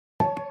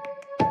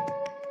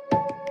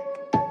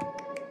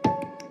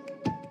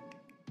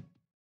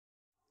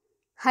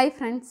Hi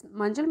friends,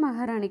 மஞ்சள்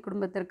மகாராணி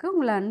குடும்பத்திற்கு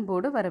உங்களை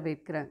அன்போடு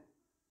வரவேற்கிறேன்.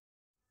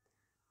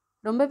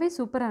 ரொம்பவே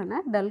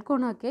சூப்பரான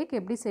டல்கோனா கேக்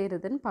எப்படி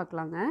செய்கிறதுன்னு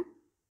பார்க்கலாங்க.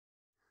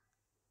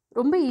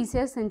 ரொம்ப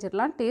ஈஸியாக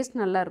செஞ்சிடலாம், டேஸ்ட்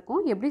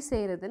நல்லாயிருக்கும். எப்படி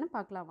செய்கிறதுன்னு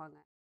பார்க்கலாம் வாங்க.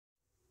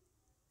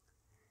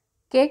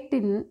 கேக்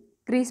டின்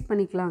க்ரீஸ்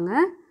பண்ணிக்கலாங்க.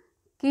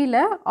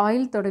 கீழே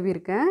ஆயில்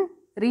தடவிருக்கேன்.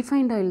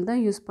 ரீஃபைண்ட் ஆயில்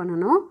தான் யூஸ்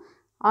பண்ணணும்.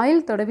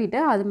 ஆயில்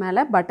தடவிட்டு அது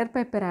மேலே பட்டர்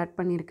பேப்பர் ஆட்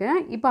பண்ணியிருக்கேன்.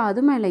 இப்போ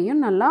அது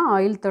மேலேயும் நல்லா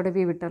ஆயில்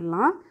தடவி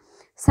விட்டுடலாம்.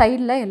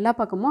 சைடில் எல்லா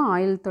பக்கமும்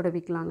ஆயில்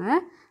தடவிக்கலாங்க.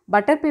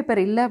 பட்டர் பேப்பர்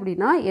இல்லை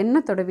அப்படின்னா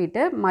எண்ணெய்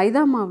தடவிட்டு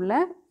மைதா மாவில்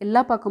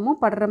எல்லா பக்கமும்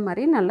படுற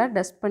மாதிரி நல்லா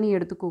டஸ்ட் பண்ணி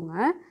எடுத்துக்கோங்க.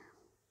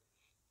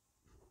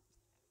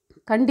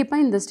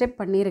 கண்டிப்பாக இந்த ஸ்டெப்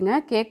பண்ணிடுங்க.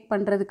 கேக்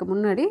பண்ணுறதுக்கு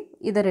முன்னாடி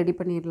இதை ரெடி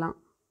பண்ணிடலாம்.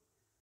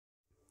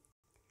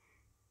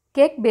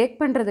 கேக் பேக்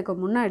பண்ணுறதுக்கு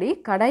முன்னாடி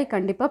கடாய்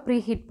கண்டிப்பாக ப்ரீ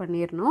ஹீட்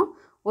பண்ணிடணும்.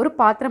 ஒரு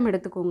பாத்திரம்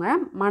எடுத்துக்கோங்க.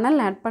 மணல்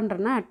ஆட்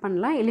பண்ணுறேன்னா ஆட்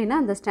பண்ணலாம், இல்லைன்னா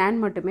அந்த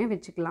ஸ்டாண்ட் மட்டுமே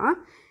வச்சுக்கலாம்.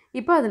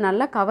 இப்போ அது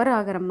நல்லா கவர்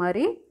ஆகிற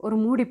மாதிரி ஒரு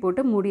மூடி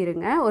போட்டு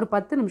மூடிடுங்க. ஒரு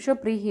 10 நிமிஷம்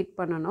ப்ரீ ஹீட்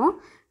பண்ணணும்.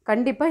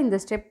 கண்டிப்பாக இந்த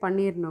ஸ்டெப்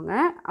பண்ணிடணுங்க.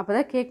 அப்போ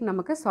தான் கேக்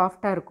நமக்கு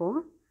சாஃப்டாக இருக்கும்.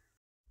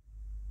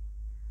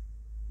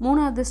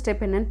 மூணாவது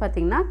ஸ்டெப் என்னென்னு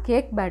பார்த்தீங்கன்னா,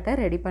 கேக்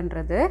பேட்டர் ரெடி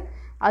பண்ணுறது.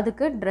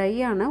 அதுக்கு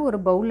ட்ரையான ஒரு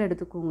பவுல்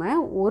எடுத்துக்கோங்க.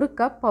 1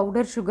 கப்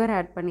பவுடர் சுகர்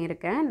ஆட்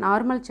பண்ணியிருக்கேன்.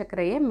 நார்மல்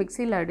சர்க்கரையை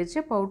மிக்சியில்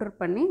அடித்து பவுடர்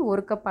பண்ணி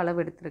 1 கப்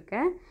அளவு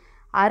எடுத்திருக்கேன்.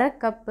 1/2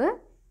 கப்பு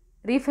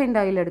ரீஃபைண்ட்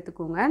ஆயில்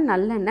எடுத்துக்கோங்க.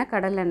 நல்லெண்ணெய்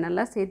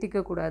கடலெண்ணெய்லாம்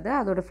சேர்த்திக்கக்கூடாது,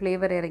 அதோடய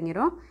ஃப்ளேவர்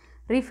இறங்கிடும்.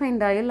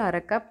 ரீஃபைண்ட் ஆயில்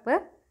 1/2 கப்பு,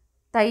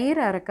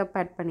 தயிர் 1/2 கப்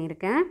ஆட்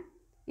பண்ணியிருக்கேன்.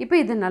 இப்போ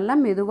இது நல்லா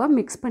மெதுவாக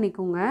மிக்ஸ்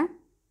பண்ணிக்கோங்க.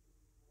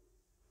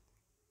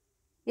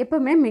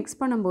 எப்போவுமே மிக்ஸ்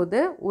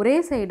பண்ணும்போது ஒரே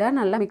சைடாக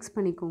நல்லா மிக்ஸ்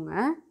பண்ணிக்கோங்க.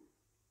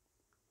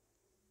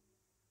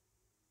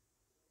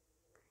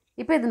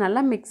 இப்போ இது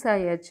நல்லா மிக்ஸ்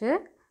ஆகியாச்சு.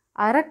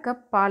 1/2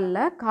 கப்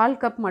பாலில்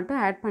 1/4 கப்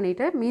மட்டும் ஆட்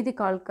பண்ணிவிட்டு மீதி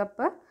 1/4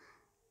 கப்பை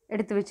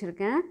எடுத்து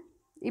வச்சுருக்கேன்.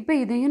 இப்போ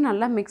இதையும்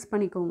நல்லா மிக்ஸ்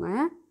பண்ணிக்கோங்க.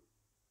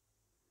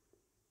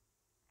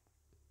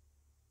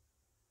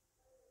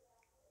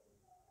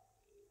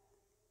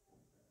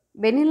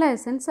 வெனிலா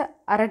எசன்ஸ்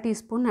 1/2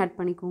 டீஸ்பூன் ஆட்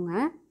பண்ணிக்கோங்க.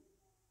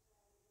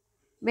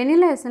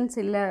 வெனிலா எசன்ஸ்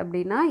இல்லை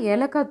அப்படின்னா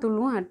ஏலக்காய்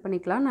தூளும் ஆட்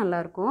பண்ணிக்கலாம்,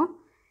 நல்லாயிருக்கும்.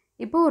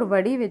 இப்போ ஒரு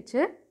வடி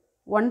வச்சு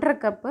 1/2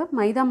 கப்பு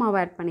மைதா மாவு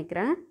ஆட்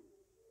பண்ணிக்கிறேன்.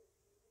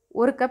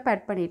 1 கப்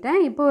ஆட் பண்ணிட்டேன்.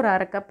 இப்போ ஒரு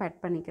 1/2 கப் ஆட்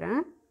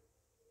பண்ணிக்கிறேன்.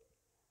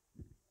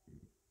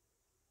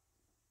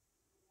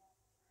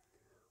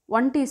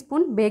 1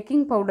 டீஸ்பூன்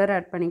பேக்கிங் பவுடர்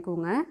ஆட்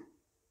பண்ணிக்கோங்க.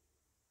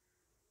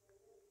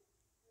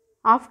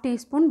 1/2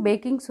 டீஸ்பூன்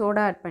பேக்கிங்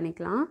சோடா ஆட்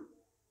பண்ணிக்கலாம்.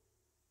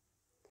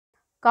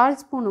 1/4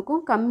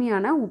 ஸ்பூனுக்கும்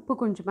கம்மியான உப்பு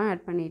கொஞ்சமாக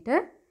ஆட் பண்ணிவிட்டு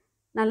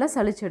நல்லா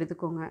சலிச்சு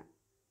எடுத்துக்கோங்க.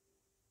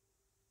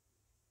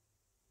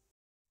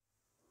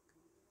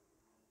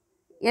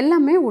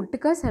 எல்லாமே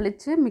ஒட்டுக்காக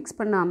சலித்து மிக்ஸ்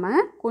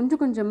பண்ணாமல்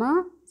கொஞ்சம்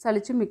கொஞ்சமாக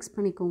சலித்து மிக்ஸ்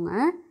பண்ணிக்கோங்க.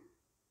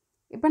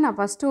 இப்போ நான்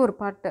ஃபஸ்ட்டு ஒரு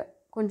பாட்டு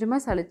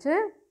கொஞ்சமாக சலித்து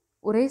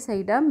ஒரே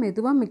சைடாக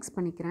மெதுவாக மிக்ஸ்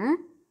பண்ணிக்கிறேன்.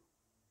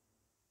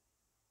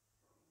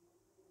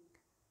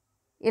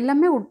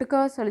 எல்லாமே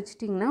ஒட்டுக்காக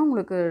சலிச்சிட்டிங்கன்னா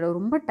உங்களுக்கு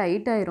ரொம்ப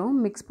டைட் ஆயிரும்.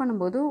 மிக்ஸ்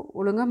பண்ணும்போது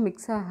ஒழுங்காக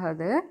மிக்ஸ்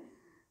ஆகாது,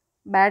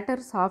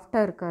 பேட்டர்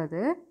சாஃப்டாக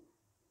இருக்காது.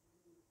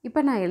 இப்போ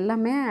நான்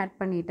எல்லாமே ஆட்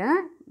பண்ணிட்டேன்.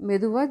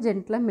 மெதுவாக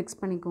ஜென்டிலாக மிக்ஸ்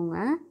பண்ணிக்கோங்க.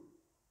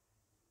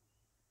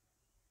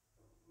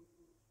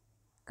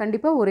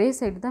 கண்டிப்பாக ஒரே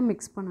சைடு தான்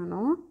மிக்ஸ்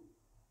பண்ணணும்.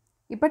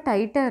 இப்போ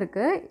டைட்டாக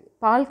இருக்குது,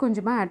 பால்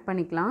கொஞ்சமாக ஆட்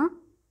பண்ணிக்கலாம்.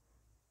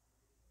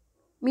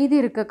 மீதி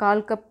இருக்க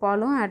 1/4 கப்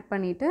பாலும் ஆட்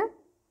பண்ணிவிட்டு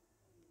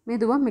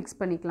மெதுவாக மிக்ஸ்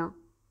பண்ணிக்கலாம்.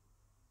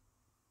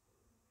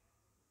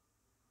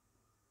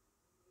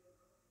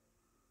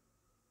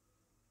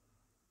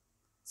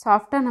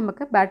 சாஃப்டாக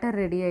நமக்கு பேட்டர்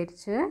ரெடி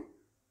ஆயிடுச்சு.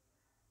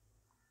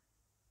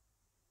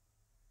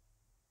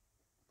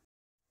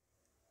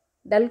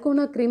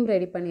 டல்கோனா க்ரீம்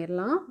ரெடி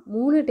பண்ணிடலாம்.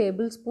 3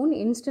 table spoon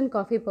instant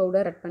coffee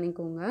powder add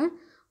பண்ணிக்கோங்க.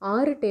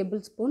 6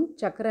 டேபிள் ஸ்பூன்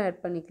சர்க்கரை ஆட்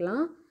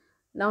பண்ணிக்கலாம்.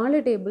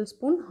 4 table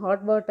spoon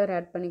hot water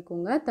add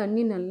பண்ணிக்கோங்க.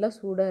 தண்ணி நல்லா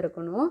சூடாக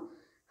இருக்கணும்.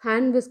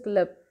 ஹேண்ட்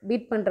விஸ்கில்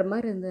பீட் பண்ணுற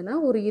மாதிரி இருந்ததுன்னா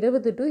ஒரு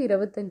 20 to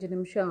 25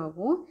 நிமிஷம்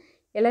ஆகும்.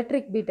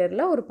 எலக்ட்ரிக்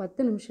பீட்டரில் ஒரு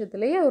 10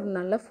 நிமிஷத்துலேயே ஒரு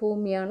நல்ல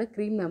ஃபோமியான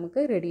க்ரீம்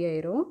நமக்கு ரெடி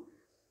ஆயிரும்.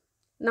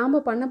 நாம்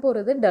பண்ண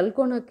போகிறது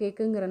டல்கோனா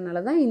கேக்குங்கிறனால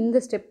தான் இந்த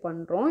ஸ்டெப்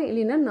பண்ணுறோம்.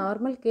 இல்லைன்னா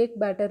நார்மல் கேக்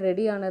பேட்டர்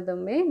ரெடி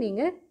ஆனதுமே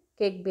நீங்கள்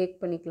கேக் பேக்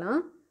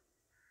பண்ணிக்கலாம்.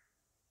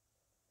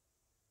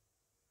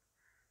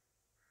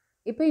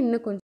 இப்போ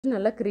இன்னும் கொஞ்சம்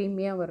நல்லா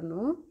க்ரீமியாக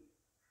வரணும்.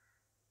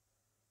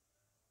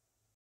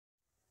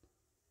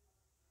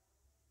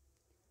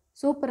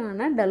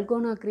 சூப்பரான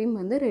டல்கோனா க்ரீம்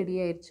வந்து ரெடி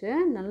ஆயிடுச்சு.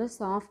 நல்லா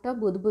சாஃப்டாக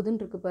புது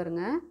புதுன்னு இருக்குது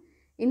பாருங்கள்.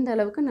 இந்த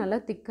அளவுக்கு நல்லா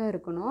திக்காக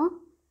இருக்கணும்.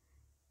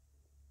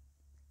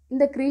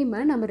 இந்த க்ரீமை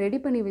நம்ம ரெடி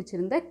பண்ணி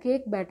வச்சுருந்த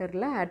கேக்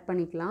பேட்டரில் ஆட்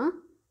பண்ணிக்கலாம்.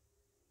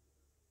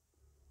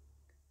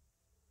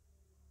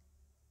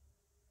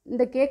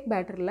 இந்த கேக்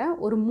பேட்டரில்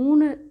ஒரு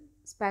 3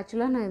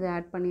 ஸ்பேச்சுலா நான் இதை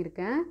ஆட்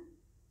பண்ணியிருக்கேன்.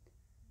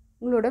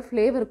 உங்களோட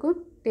ஃப்ளேவருக்கும்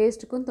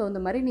டேஸ்ட்டுக்கும்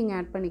தகுந்த மாதிரி நீங்கள்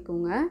ஆட்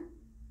பண்ணிக்கோங்க.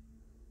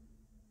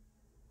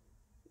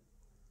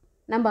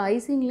 நம்ம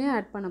ஐசிங்லேயும்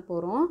ஆட் பண்ண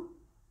போகிறோம்.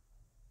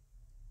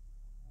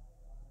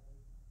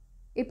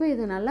 இப்போ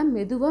இதை நல்லா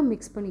மெதுவாக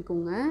மிக்ஸ்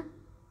பண்ணிக்கோங்க.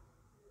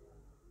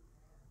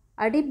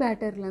 அடி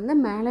பேட்டர்லேருந்து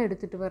மேலே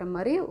எடுத்துகிட்டு வர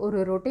மாதிரி ஒரு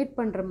ரொட்டேட்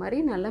பண்ணுற மாதிரி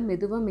நல்லா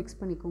மெதுவாக மிக்ஸ்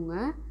பண்ணிக்கோங்க.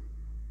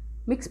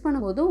 மிக்ஸ்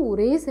பண்ணும்போது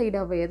ஒரே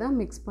சைடாகவே தான்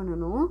மிக்ஸ்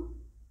பண்ணணும்.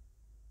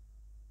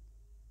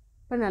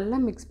 இப்போ நல்லா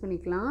மிக்ஸ்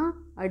பண்ணிக்கலாம்.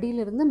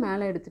 அடியிலேருந்து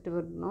மேலே எடுத்துகிட்டு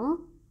வரணும்.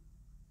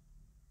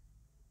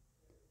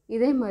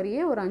 இதே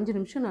மாதிரியே ஒரு 5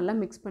 நிமிஷம் நல்லா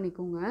மிக்ஸ்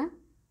பண்ணிக்கோங்க.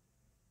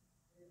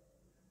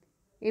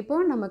 இப்போ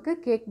நமக்கு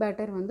கேக்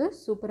பேட்டர் வந்து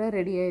சூப்பராக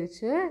ரெடி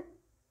ஆயிடுச்சு.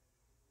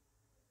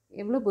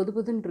 எவ்வளோ பொது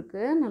பொதுன்னு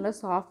இருக்குது, நல்லா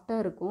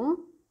சாஃப்டாக இருக்கும்.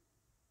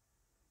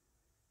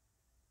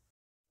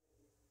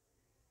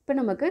 இப்போ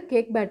நமக்கு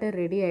கேக் பேட்டர்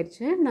ரெடி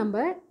ஆயிடுச்சு.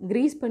 நம்ம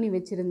க்ரீஸ் பண்ணி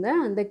வச்சுருந்த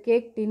அந்த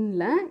கேக்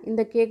டின்னில்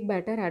இந்த கேக்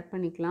பேட்டர் ஆட்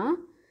பண்ணிக்கலாம்.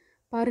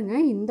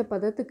 பாருங்கள், இந்த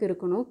பதத்துக்கு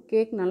இருக்கணும்.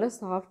 கேக் நல்லா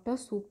சாஃப்டாக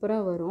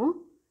சூப்பராக வரும்.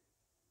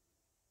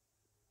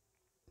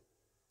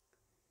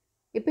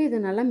 இப்போ இதை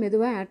நல்லா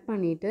மெதுவாக ஆட்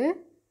பண்ணிவிட்டு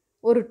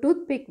ஒரு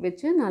டூத் பிக்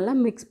வச்சு நல்லா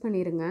மிக்ஸ்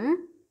பண்ணிடுங்க.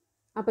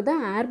 அப்போ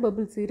தான் ஏர்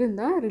பபிள்ஸ்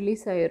இருந்தால்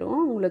ரிலீஸ்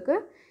ஆயிரும். உங்களுக்கு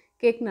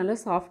கேக் நல்லா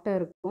சாஃப்டாக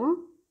இருக்கும்.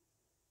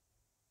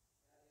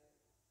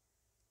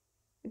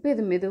 இப்போ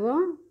இது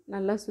மெதுவாக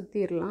நல்லா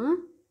சுற்றிடலாம்.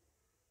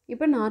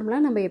 இப்போ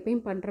நார்மலாக நம்ம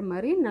எப்பயும் பண்ணுற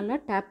மாதிரி நல்லா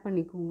டேப்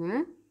பண்ணிக்கோங்க.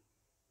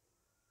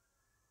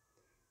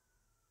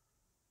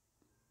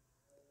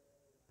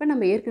 இப்போ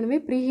நம்ம ஏற்கனவே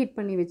ப்ரீஹீட்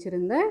பண்ணி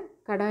வச்சுருந்த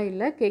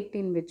கடாயில் கேக்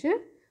டின் வச்சு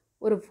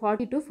ஒரு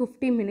 40 to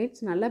 50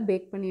 மினிட்ஸ் நல்லா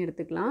பேக் பண்ணி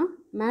எடுத்துக்கலாம்.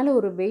 மேலே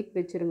ஒரு வெயிட்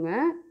வச்சுருங்க.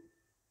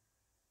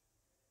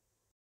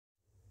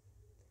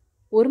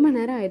 1 மணி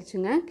நேரம்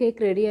ஆயிடுச்சுங்க.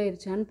 கேக் ரெடி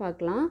ஆயிடுச்சான்னு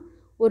பார்க்கலாம்.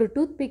 ஒரு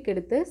டூத் பிக்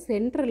எடுத்து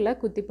சென்டரில்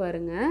குத்தி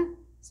பாருங்கள்.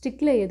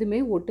 ஸ்டிக்கில்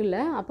எதுவுமே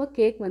ஒட்டலை. அப்போ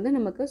கேக் வந்து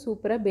நமக்கு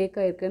சூப்பராக பேக்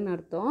ஆகிருக்குன்னு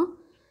அர்த்தம்.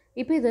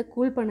 இப்போ இதை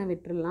கூல் பண்ண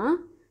விட்டுடலாம்.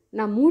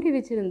 நான் மூடி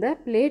வச்சுருந்த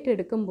பிளேட்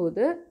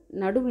எடுக்கும்போது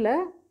நடுவில்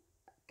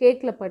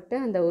கேக்கில் பட்டு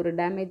அந்த ஒரு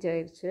டேமேஜ்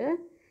ஆயிடுச்சு.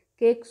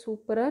 கேக்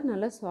சூப்பராக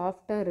நல்லா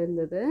சாஃப்டாக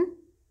இருந்தது.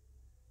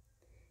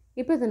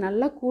 இப்போ இது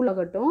நல்லா கூல்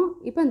ஆகட்டும்.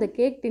 இப்போ அந்த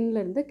கேக்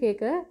டின்லேருந்து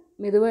கேக்கை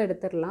மெதுவாக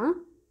எடுத்துடலாம்.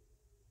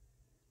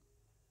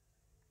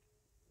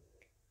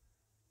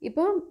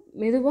 இப்போ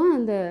மெதுவாக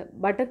அந்த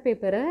பட்டர்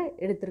பேப்பரை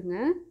எடுத்துருங்க.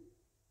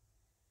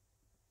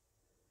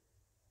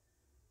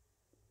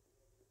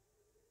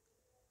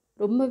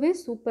 ரொம்பவே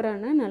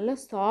சூப்பரான நல்லா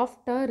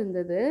சாஃப்டாக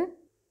இருந்தது.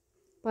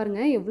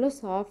 பாருங்கள் எவ்வளோ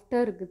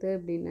சாஃப்டாக இருக்குது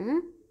அப்படின்னு.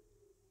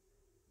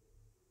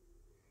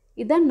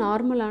 இதான்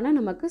நார்மலான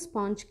நமக்கு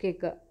ஸ்பாஞ்ச்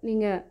கேக்கு.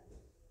 நீங்கள்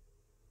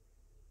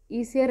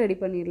ஈஸியாக ரெடி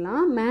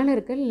பண்ணிடலாம். மேலே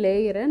இருக்க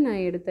லேயரை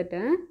நான்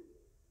எடுத்துட்டேன்.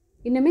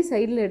 இன்னுமே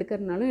சைடில்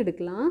எடுக்கிறதுனாலும்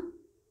எடுக்கலாம்.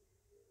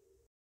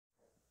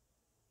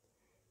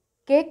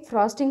 கேக்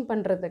ஃப்ராஸ்டிங்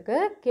பண்ணுறதுக்கு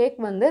கேக்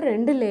வந்து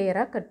 2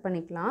 லேயராக கட்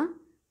பண்ணிக்கலாம்.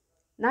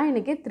 நான்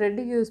இன்றைக்கி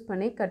த்ரெட் யூஸ்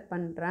பண்ணி கட்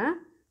பண்ணுறேன்.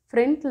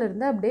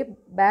 ஃப்ரண்ட்லேருந்து அப்படியே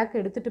பேக்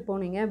எடுத்துகிட்டு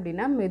போனீங்க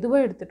அப்படின்னா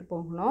மெதுவாக எடுத்துகிட்டு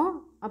போகணும்.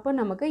 அப்போ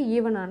நமக்கு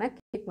ஈவனான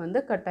கேக் வந்து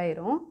கட்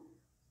ஆயிரும்.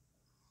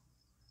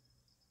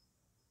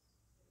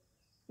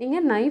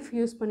 நீங்கள் நைஃப்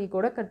யூஸ் பண்ணி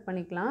கூட கட்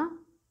பண்ணிக்கலாம்.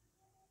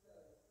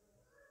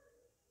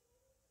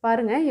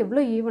 பாருங்கள்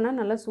எவ்வளோ ஈவனாக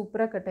நல்லா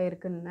சூப்பராக கட்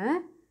ஆயிருக்குன்னு.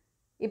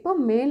 இப்போ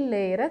மேல்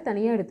லேயரை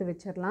தனியாக எடுத்து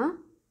வச்சிடலாம்.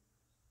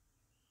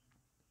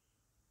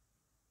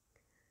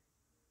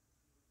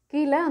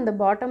 கீழே அந்த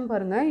பாட்டம்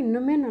பாருங்கள்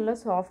இன்னுமே நல்லா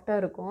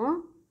சாஃப்டாக இருக்கும்.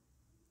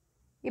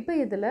 இப்போ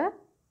இதில்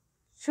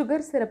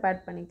சுகர் சிரப்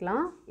ஆட்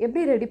பண்ணிக்கலாம்.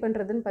 எப்படி ரெடி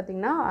பண்ணுறதுன்னு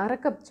பார்த்தீங்கன்னா 1/2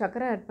 கப்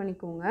சர்க்கரை ஆட்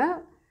பண்ணிக்கோங்க.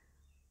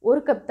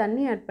 1 கப்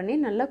தண்ணி ஆட் பண்ணி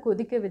நல்லா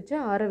கொதிக்க வச்சு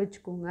ஆற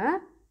வச்சுக்கோங்க.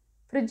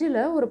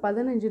 ஃப்ரிட்ஜில் ஒரு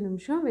 15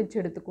 நிமிஷம் வச்சு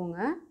எடுத்துக்கோங்க.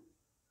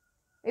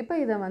 இப்போ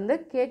இதை வந்து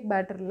கேக்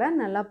பேட்டரில்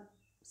நல்லா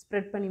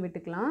ஸ்ப்ரெட் பண்ணி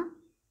விட்டுக்கலாம்.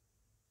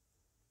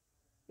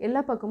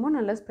 எல்லா பக்கமும்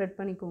நல்லா ஸ்ப்ரெட்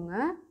பண்ணிக்கோங்க.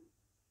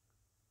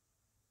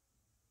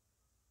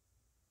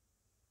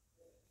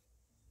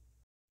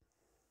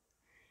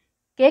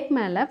 கேக்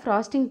மேலே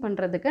ஃப்ராஸ்டிங்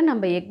பண்ணுறதுக்கு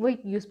நம்ம எக்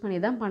ஒயிட் யூஸ் பண்ணி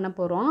தான் பண்ண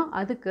போகிறோம்.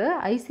 அதுக்கு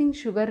ஐசிங்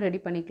சுகர் ரெடி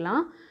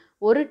பண்ணிக்கலாம்.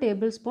 1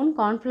 டேபிள் ஸ்பூன்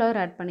கார்ன்ஃப்ளவர்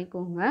ஆட்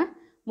பண்ணிக்கோங்க.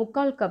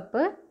 3/4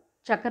 கப்பு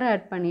சர்க்கரை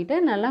ஆட் பண்ணிவிட்டு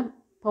நல்லா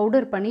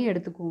பவுடர் பண்ணி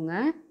எடுத்துக்கோங்க.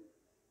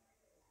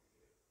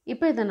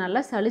 இப்போ இதை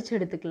நல்லா சளிச்சு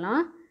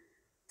எடுத்துக்கலாம்.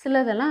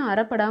 சிலதெல்லாம்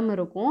அரைப்படாமல்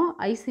இருக்கும்,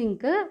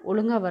 ஐசிங்க்கு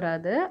ஒழுங்காக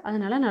வராது,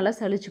 அதனால் நல்லா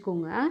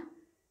சளிச்சுக்கோங்க.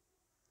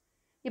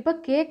 இப்போ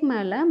கேக்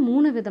மேலே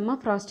 3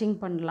 விதமாக ஃப்ராஸ்டிங்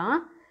பண்ணலாம்.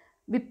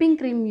 விப்பிங்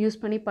க்ரீம்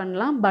யூஸ் பண்ணி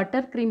பண்ணலாம்,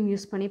 பட்டர் க்ரீம்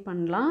யூஸ் பண்ணி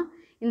பண்ணலாம்.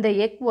 இந்த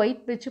எக்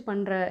ஒயிட் வச்சு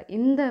பண்ணுற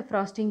இந்த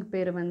ஃப்ராஸ்டிங்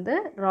பேர் வந்து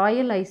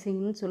ராயல்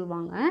ஐசிங்னு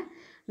சொல்லுவாங்க.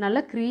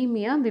 நல்லா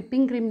க்ரீமியாக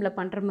விப்பிங் க்ரீமில்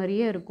பண்ணுற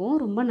மாதிரியே இருக்கும்.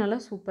 ரொம்ப நல்லா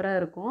சூப்பராக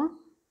இருக்கும்.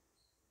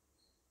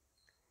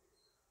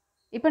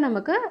 இப்போ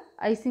நமக்கு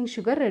ஐசிங்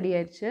சுகர் ரெடி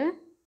ஆயிடுச்சு.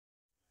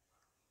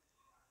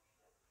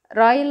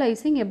 ராயல்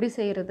ஐசிங் எப்படி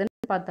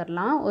செய்கிறதுன்னு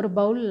பார்த்துடலாம். ஒரு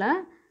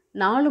பவுலில்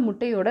 4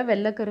 முட்டையோட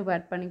வெள்ளைக்கருவு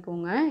ஆட்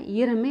பண்ணிக்கோங்க.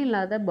 ஈரமே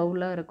இல்லாத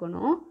பவுலாக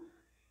இருக்கணும்.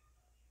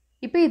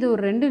 இப்போ இது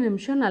ஒரு 2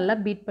 நிமிஷம் நல்லா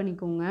பீட்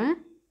பண்ணிக்கோங்க.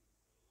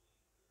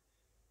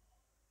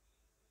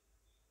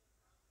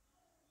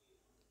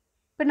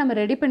 இப்போ நம்ம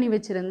ரெடி பண்ணி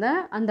வச்சுருந்த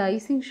அந்த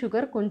ஐசிங்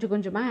சுகர் கொஞ்சம்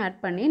கொஞ்சமாக ஆட்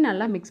பண்ணி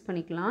நல்லா மிக்ஸ்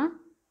பண்ணிக்கலாம்.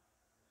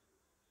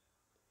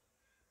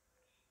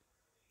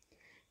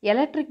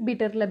 எலக்ட்ரிக்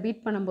பீட்டரில்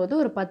பீட் பண்ணும்போது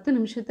ஒரு 10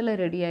 நிமிஷத்தில்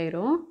ரெடி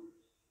ஆயிரும்.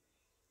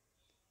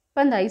 இப்போ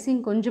அந்த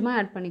ஐசிங் கொஞ்சமாக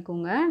ஆட்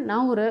பண்ணிக்கோங்க.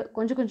 நான்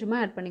கொஞ்சம்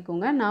கொஞ்சமாக ஆட்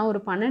பண்ணிக்கோங்க. நான்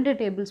ஒரு 12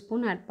 டேபிள்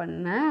ஸ்பூன் ஆட்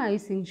பண்ணேன்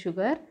ஐசிங்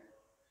சுகர்.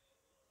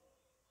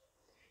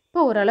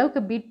 இப்போ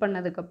ஓரளவுக்கு பீட்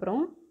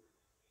பண்ணதுக்கப்புறம்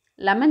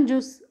லெமன்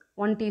ஜூஸ்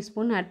 1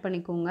 டீஸ்பூன் ஆட்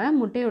பண்ணிக்கோங்க.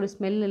 முட்டையோட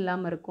ஸ்மெல்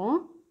இல்லாமல் இருக்கும்.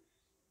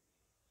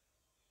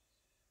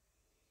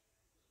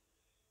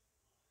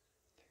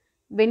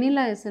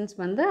 வெனிலா எசன்ஸ்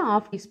வந்து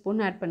 1/2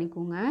 டீஸ்பூன் ஆட்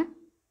பண்ணிக்கோங்க.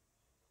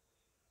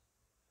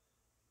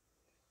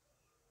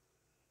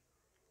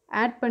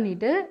 ஆட்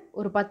பண்ணிவிட்டு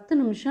ஒரு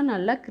 10 நிமிஷம்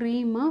நல்லா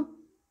க்ரீமாக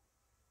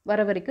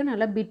வர வரைக்கும்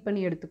நல்லா பீட்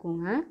பண்ணி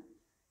எடுத்துக்கோங்க.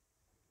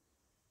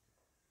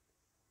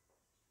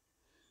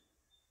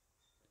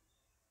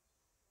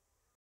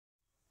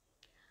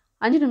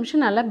 அஞ்சு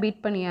நிமிஷம் நல்லா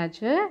பீட்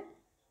பண்ணியாச்சு.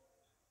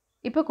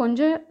 இப்போ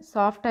கொஞ்சம்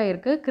சாஃப்டாக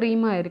இருக்குது,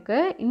 க்ரீமாக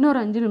இருக்குது. இன்னொரு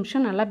 5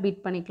 நிமிஷம் நல்லா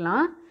பீட்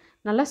பண்ணிக்கலாம்.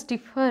 நல்லா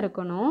ஸ்டிஃபாக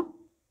இருக்கணும்.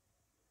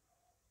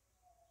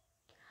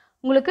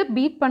 உங்களுக்கு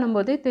பீட்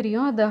பண்ணும்போதே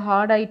தெரியும் அது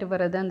ஹார்ட் ஆகிட்டு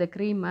வர்றது அந்த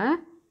க்ரீமை.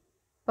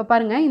 இப்போ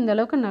பாருங்கள், இந்த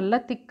அளவுக்கு நல்லா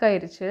திக்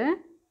ஆயிருச்சு.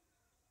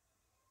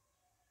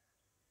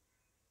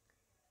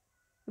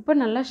 இப்போ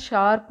நல்லா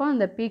ஷார்ப்பாக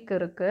அந்த பீக்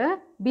இருக்குது.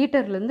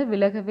 பீட்டர்லேருந்து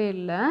விலகவே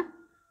இல்லை.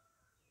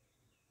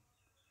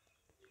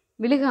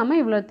 விலகாமல்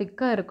இவ்வளோ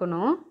திக்காக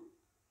இருக்கணும்.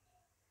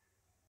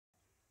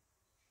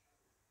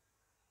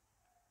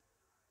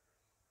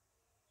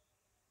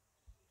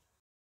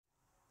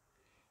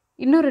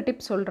 இன்னொரு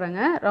டிப்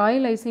சொல்கிறேங்க.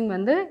 ராயல் ஐசிங்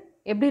வந்து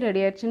எப்படி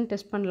ரெடி ஆயிடுச்சுன்னு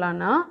டெஸ்ட்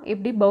பண்ணலான்னா,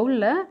 எப்படி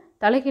பவுலில்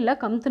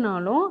தலைகீழாக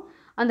கமுத்துனாலும்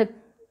அந்த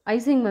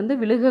ஐசிங் வந்து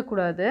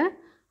விழுகக்கூடாது.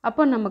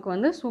 அப்போ நமக்கு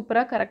வந்து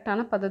சூப்பராக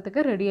கரெக்டான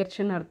பதத்துக்கு ரெடி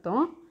ஆயிடுச்சுன்னு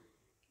அர்த்தம்.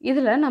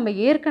 இதில் நம்ம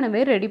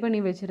ஏற்கனவே ரெடி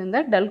பண்ணி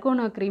வச்சுருந்த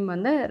டல்கோனா க்ரீம்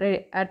வந்து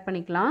ஆட்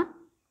பண்ணிக்கலாம்.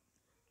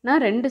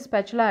 நான் 2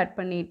 ஸ்பேச்சுலா ஆட்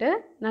பண்ணிவிட்டு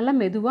நல்லா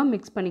மெதுவாக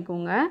மிக்ஸ்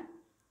பண்ணிக்கோங்க.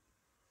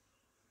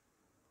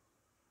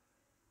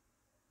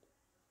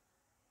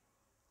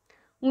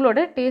 உங்களோட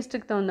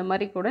டேஸ்ட்டுக்கு தகுந்த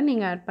மாதிரி கூட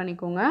நீங்கள் ஆட்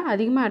பண்ணிக்கோங்க.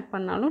 அதிகமாக ஆட்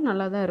பண்ணாலும்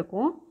நல்லா தான்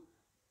இருக்கும்.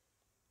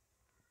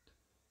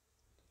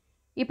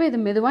 இப்போ இது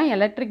மெதுவாக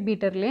எலக்ட்ரிக்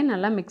பீட்டர்லேயே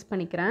நல்லா மிக்ஸ்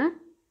பண்ணிக்கிறேன்.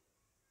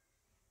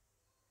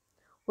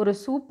 ஒரு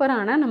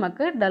சூப்பரான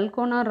நமக்கு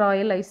டல்கோனா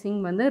ராயல் ஐசிங்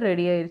வந்து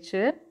ரெடி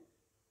ஆயிடுச்சு.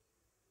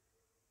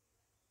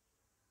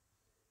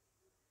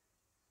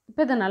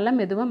 இப்போ இதை நல்லா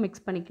மெதுவாக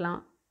மிக்ஸ் பண்ணிக்கலாம்.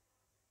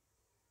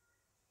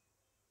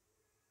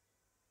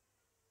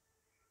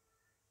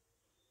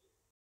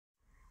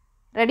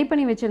 ரெடி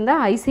பண்ணி வச்சுருந்தா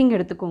ஐசிங்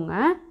எடுத்துக்கோங்க.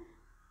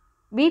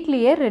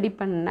 வீட்லேயே ரெடி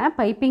பண்ண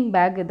பைப்பிங்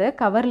பேக் இது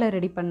கவரில்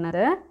ரெடி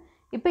பண்ணது.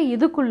 இப்போ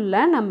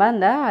இதுக்குள்ளே நம்ம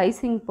அந்த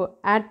ஐசிங்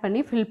ஆட்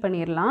பண்ணி ஃபில்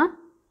பண்ணிடலாம்.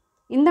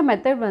 இந்த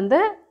மெத்தட் வந்து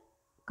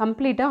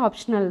கம்ப்ளீட்டாக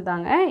ஆப்ஷனல்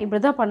தாங்க.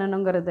 இப்படி தான்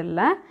பண்ணணுங்கிறது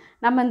இல்லை.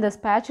 நம்ம இந்த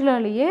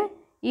ஸ்பேச்சுலாலேயே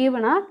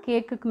ஈவனாக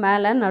கேக்குக்கு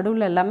மேலே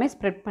நடுவில் எல்லாமே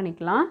ஸ்ப்ரெட்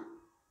பண்ணிக்கலாம்.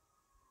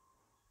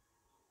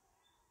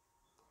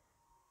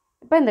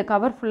 இப்போ இந்த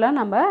கவர் ஃபுல்லாக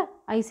நம்ம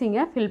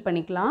ஐசிங்கை ஃபில்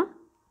பண்ணிக்கலாம்.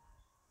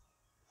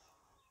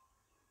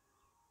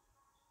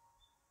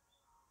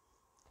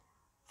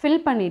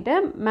 ஃபில் பண்ணிவிட்டு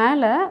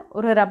மேலே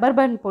ஒரு ரப்பர்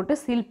பேண்ட் போட்டு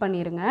சீல்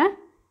பண்ணிடுங்க.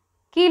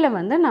 கீழே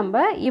வந்து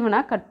நம்ம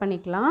ஈவனாக கட்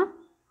பண்ணிக்கலாம்.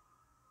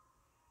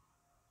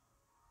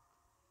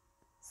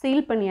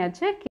 சீல்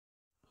பண்ணியாச்சு.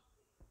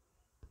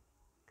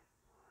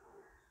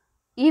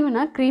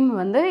 ஈவனாக க்ரீம்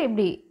வந்து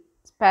இப்படி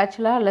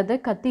ஸ்பேச்சுலா அல்லது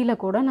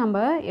கத்தியில் கூட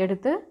நம்ம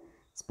எடுத்து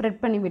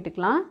ஸ்ப்ரெட் பண்ணி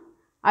விட்டுக்கலாம்.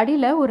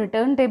 அடியில் ஒரு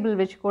டர்ன் டேபிள்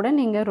வச்சு கூட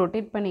நீங்கள்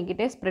ரொட்டேட்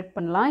பண்ணிக்கிட்டே ஸ்ப்ரெட்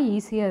பண்ணலாம்.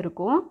 ஈஸியாக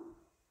இருக்கும்.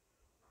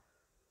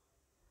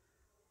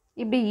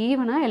 இப்படி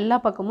ஈவனாக எல்லா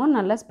பக்கமும்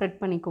நல்லா ஸ்ப்ரெட்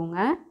பண்ணிக்கோங்க.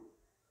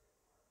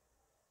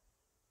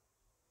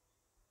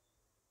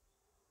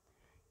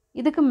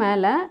 இதுக்கு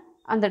மேலே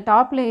அந்த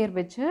டாப் லேயர்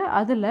வச்சு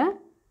அதில்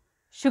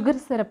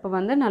சுகர் சிரப்பு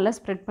வந்து நல்லா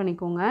ஸ்ப்ரெட்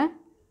பண்ணிக்கோங்க.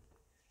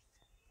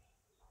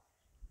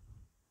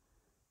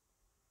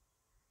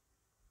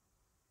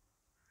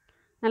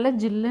 நல்லா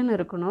ஜில்லுன்னு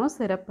இருக்கணும்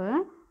சிரப்பு.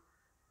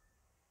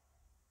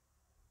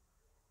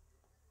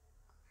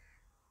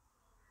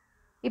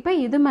 இப்போ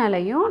இது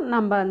மேலேயும்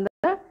நம்ம அந்த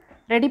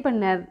ரெடி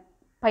பண்ண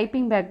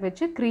பைப்பிங் பேக்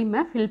வச்சு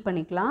க்ரீமை ஃபில்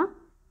பண்ணிக்கலாம்.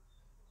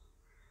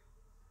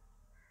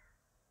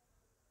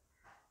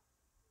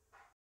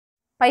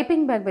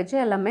 பைப்பிங் பேக் வச்சு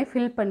எல்லாமே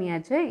ஃபில்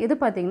பண்ணியாச்சு. இது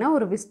பார்த்திங்கன்னா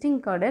ஒரு விசிட்டிங்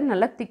கார்டு,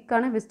 நல்லா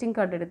திக்கான விசிட்டிங்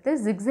கார்டு எடுத்து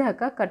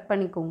ஜிக்ஸாக்காக கட்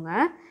பண்ணிக்கோங்க.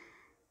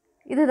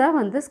 இதுதான்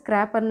வந்து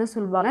ஸ்க்ராப்பர்னு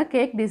சொல்லுவாங்க.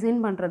 கேக்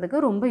டிசைன்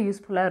பண்ணுறதுக்கு ரொம்ப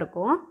யூஸ்ஃபுல்லாக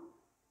இருக்கும்.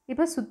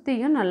 இப்போ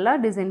சுற்றியும் நல்லா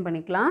டிசைன்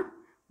பண்ணிக்கலாம்.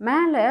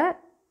 மேலே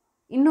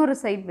இன்னொரு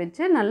சைட்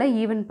வச்சு நல்லா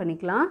ஈவன்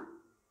பண்ணிக்கலாம்.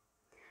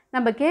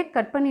 நம்ம கேக்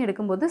கட் பண்ணி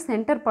எடுக்கும்போது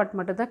சென்டர் பார்ட்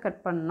மட்டும் தான்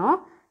கட் பண்ணணும்.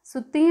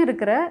 சுற்றியும்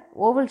இருக்கிற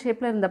ஓவல்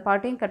ஷேப்பில் இருந்த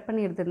பார்ட்டையும் கட்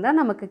பண்ணி எடுத்திருந்தால்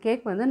நமக்கு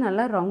கேக் வந்து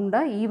நல்லா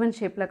ரவுண்டாக ஈவன்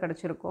ஷேப்பில்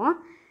கிடச்சிருக்கும்.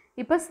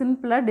 இப்போ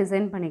சிம்பிளாக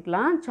டிசைன்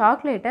பண்ணிக்கலாம்.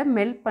 சாக்லேட்டை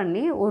மெல்ட்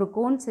பண்ணி ஒரு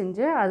கோன்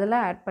செஞ்சு அதில்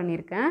ஆட்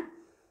பண்ணியிருக்கேன்.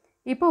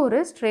 இப்போ ஒரு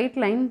ஸ்ட்ரெயிட்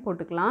லைன்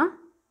போட்டுக்கலாம்.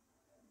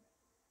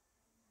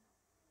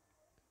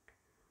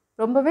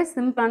 ரொம்பவே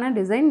சிம்பிளான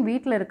டிசைன்,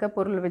 வீட்டில் இருக்க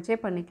பொருள் வச்சே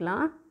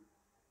பண்ணிக்கலாம்.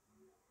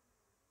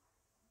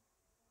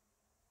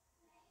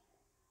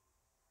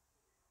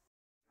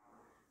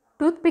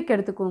 டூத்பிக்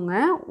எடுத்துக்கோங்க.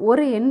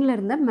 ஒரு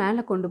எண்ட்லேருந்து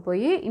மேலே கொண்டு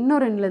போய்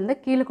இன்னொரு எண்ட்லேருந்து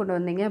கீழே கொண்டு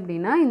வந்தீங்க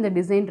அப்படின்னா இந்த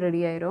டிசைன்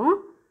ரெடி ஆயிரும்.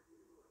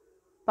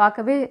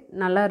 பார்க்கவே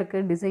நல்லா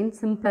இருக்குது. டிசைன்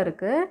சிம்பிளாக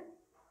இருக்குது.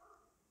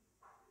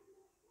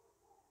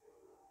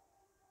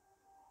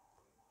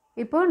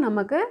 இப்போ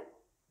நமக்கு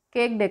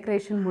கேக்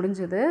டெக்கரேஷன்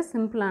முடிஞ்சது.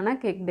 சிம்பிளான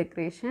கேக்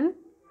டெக்கரேஷன்.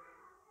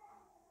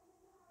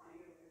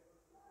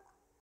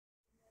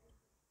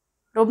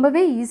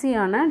 ரொம்பவே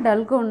ஈஸியான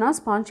டல்கோனா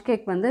ஸ்பாஞ்ச்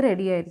கேக் வந்து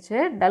ரெடி ஆயிடுச்சு.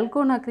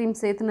 டல்கோனா க்ரீம்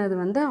சேர்த்துனது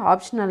வந்து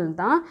ஆப்ஷனல்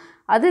தான்.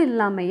 அது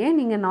இல்லாமையே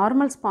நீங்கள்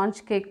நார்மல் ஸ்பாஞ்ச்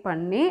கேக்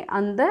பண்ணி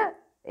அந்த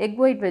எக்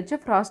ஒயிட் வச்சு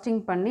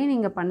ஃப்ராஸ்டிங் பண்ணி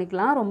நீங்கள்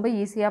பண்ணிக்கலாம். ரொம்ப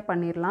ஈஸியாக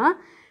பண்ணிடலாம்.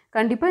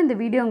 கண்டிப்பாக இந்த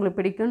வீடியோ உங்களுக்கு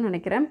பிடிக்கும்னு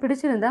நினைக்கிறேன்.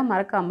 பிடிச்சிருந்தால்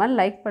மறக்காமல்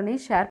லைக் பண்ணி,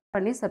 ஷேர்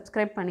பண்ணி,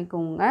 சப்ஸ்கிரைப்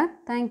பண்ணிக்கோங்க.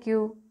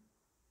 தேங்க்யூ.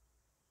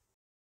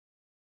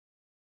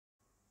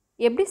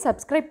 எப்படி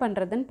சப்ஸ்கிரைப்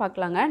பண்ணுறதுன்னு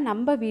பார்க்கலாங்க.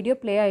 நம்ம வீடியோ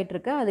ப்ளே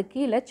ஆகிட்டுருக்கு. அது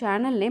கீழே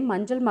சேனல் நேம்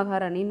மஞ்சள்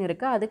மகாராணின்னு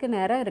இருக்குது. அதுக்கு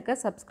நேராக இருக்க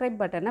சப்ஸ்கிரைப்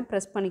பட்டனை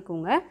ப்ரெஸ்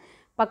பண்ணிக்கோங்க.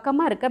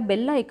 பக்கமாக இருக்க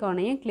பெல்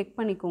ஐக்கானையும் கிளிக்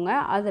பண்ணிக்கோங்க.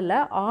 அதில்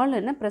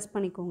ஆல்னு ப்ரெஸ்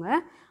பண்ணிக்கோங்க.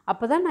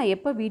 அப்போ தான் நான்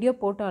எப்போ வீடியோ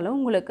போட்டாலும்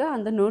உங்களுக்கு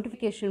அந்த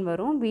நோட்டிஃபிகேஷன்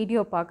வரும்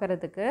வீடியோ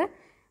பார்க்குறதுக்கு.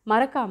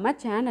 மறக்காமல்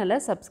சேனலை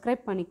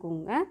சப்ஸ்கிரைப்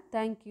பண்ணிக்கோங்க.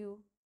 தேங்க்யூ.